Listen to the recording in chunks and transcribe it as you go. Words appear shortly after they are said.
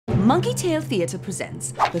Monkey Tail Theatre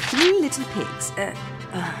presents The Three Little Pigs.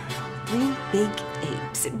 Three Big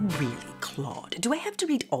Apes. Really, Claude, do I have to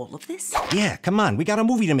read all of this? Yeah, come on, we got a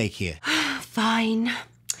movie to make here. Fine.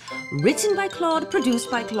 Written by Claude, produced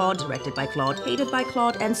by Claude, directed by Claude, hated by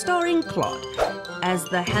Claude, and starring Claude as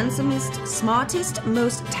the handsomest, smartest,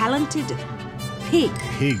 most talented pig.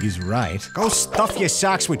 Pig is right. Go stuff your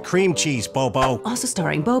socks with cream cheese, Bobo. Also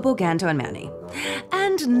starring Babo, Ganto, and Manny.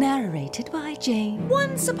 And narrated by Jane.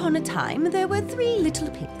 Once upon a time, there were three little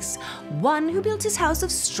pigs. One who built his house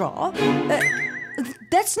of straw.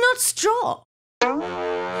 That's not straw.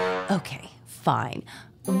 Okay, fine.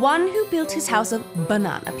 One who built his house of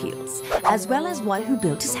banana peels, as well as one who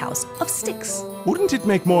built his house of sticks. Wouldn't it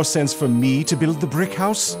make more sense for me to build the brick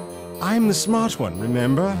house? I'm the smart one,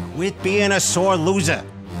 remember? Quit being a sore loser.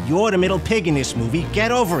 You're the middle pig in this movie.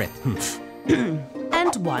 Get over it.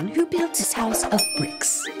 And one who built his house of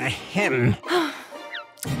bricks. Ahem.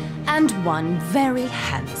 And one very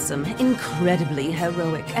handsome, incredibly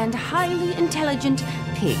heroic, and highly intelligent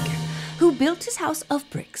pig who built his house of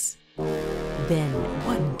bricks. Then,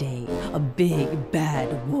 one day, a big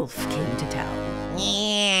bad wolf came to town.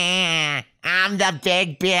 Yeah, I'm the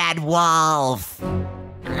big bad wolf.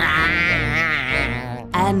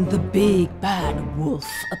 And the big bad wolf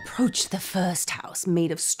approached the first house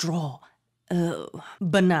made of straw. Oh,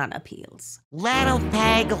 banana peels. Little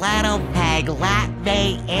pig, let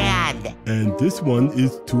me in. And this one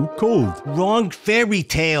is too cold. Wrong fairy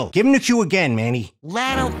tale. Give him the cue again, Manny.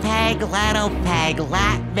 Little pig, let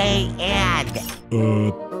me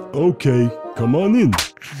in. Okay, come on in.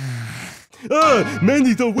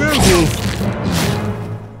 Manny the werewolf!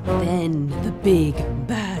 Then the big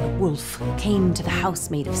bad wolf came to the house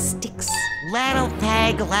made of sticks. Little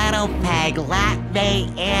pig, let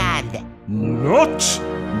me in. Not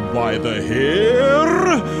by the hair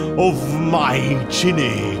of my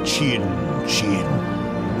chinny chin.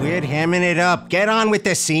 We're hamming it up. Get on with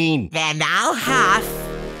the scene. Then I'll huff,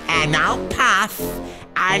 and I'll puff,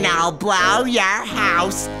 and I'll blow your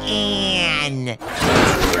house in.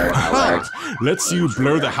 Let's you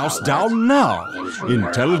blow the house down now.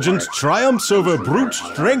 Intelligence triumphs over brute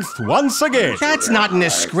strength once again. That's not in the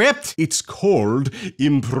script. It's called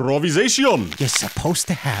improvisation. You're supposed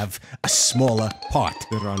to have a smaller part.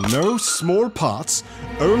 There are no small parts,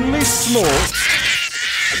 only small...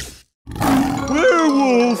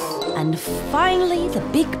 werewolf! And finally, the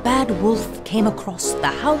big bad wolf came across the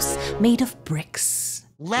house made of bricks.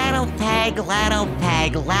 Little pig,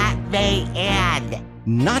 let me in.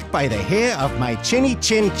 Not by the hair of my chinny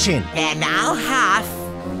chin. Then I'll huff,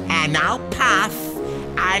 and I'll puff,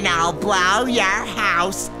 and I'll blow your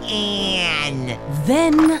house in.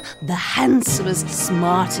 Then the handsomest,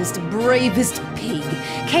 smartest, bravest pig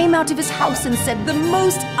came out of his house and said the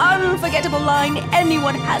most unforgettable line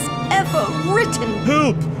anyone has ever written.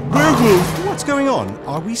 Help! Werewolf! What's going on?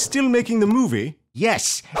 Are we still making the movie?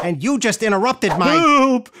 Yes, and you just interrupted my...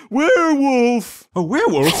 Help! Werewolf! A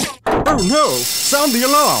werewolf? Oh no! Sound the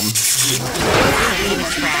alarm! You want me to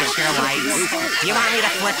trash your lights? You want me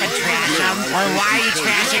to flip and trash them? Or why are you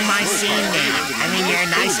trashing my scene now? I mean, you're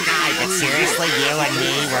a nice guy, but seriously, you and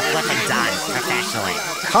me, we're flipping done, professionally.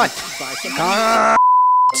 Cut!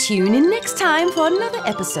 Tune in next time for another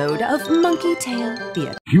episode of Monkey Tail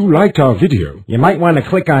Theatre. If you liked our video, you might want to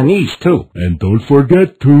click on these too. And don't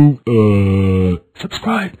forget to,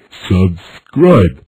 subscribe.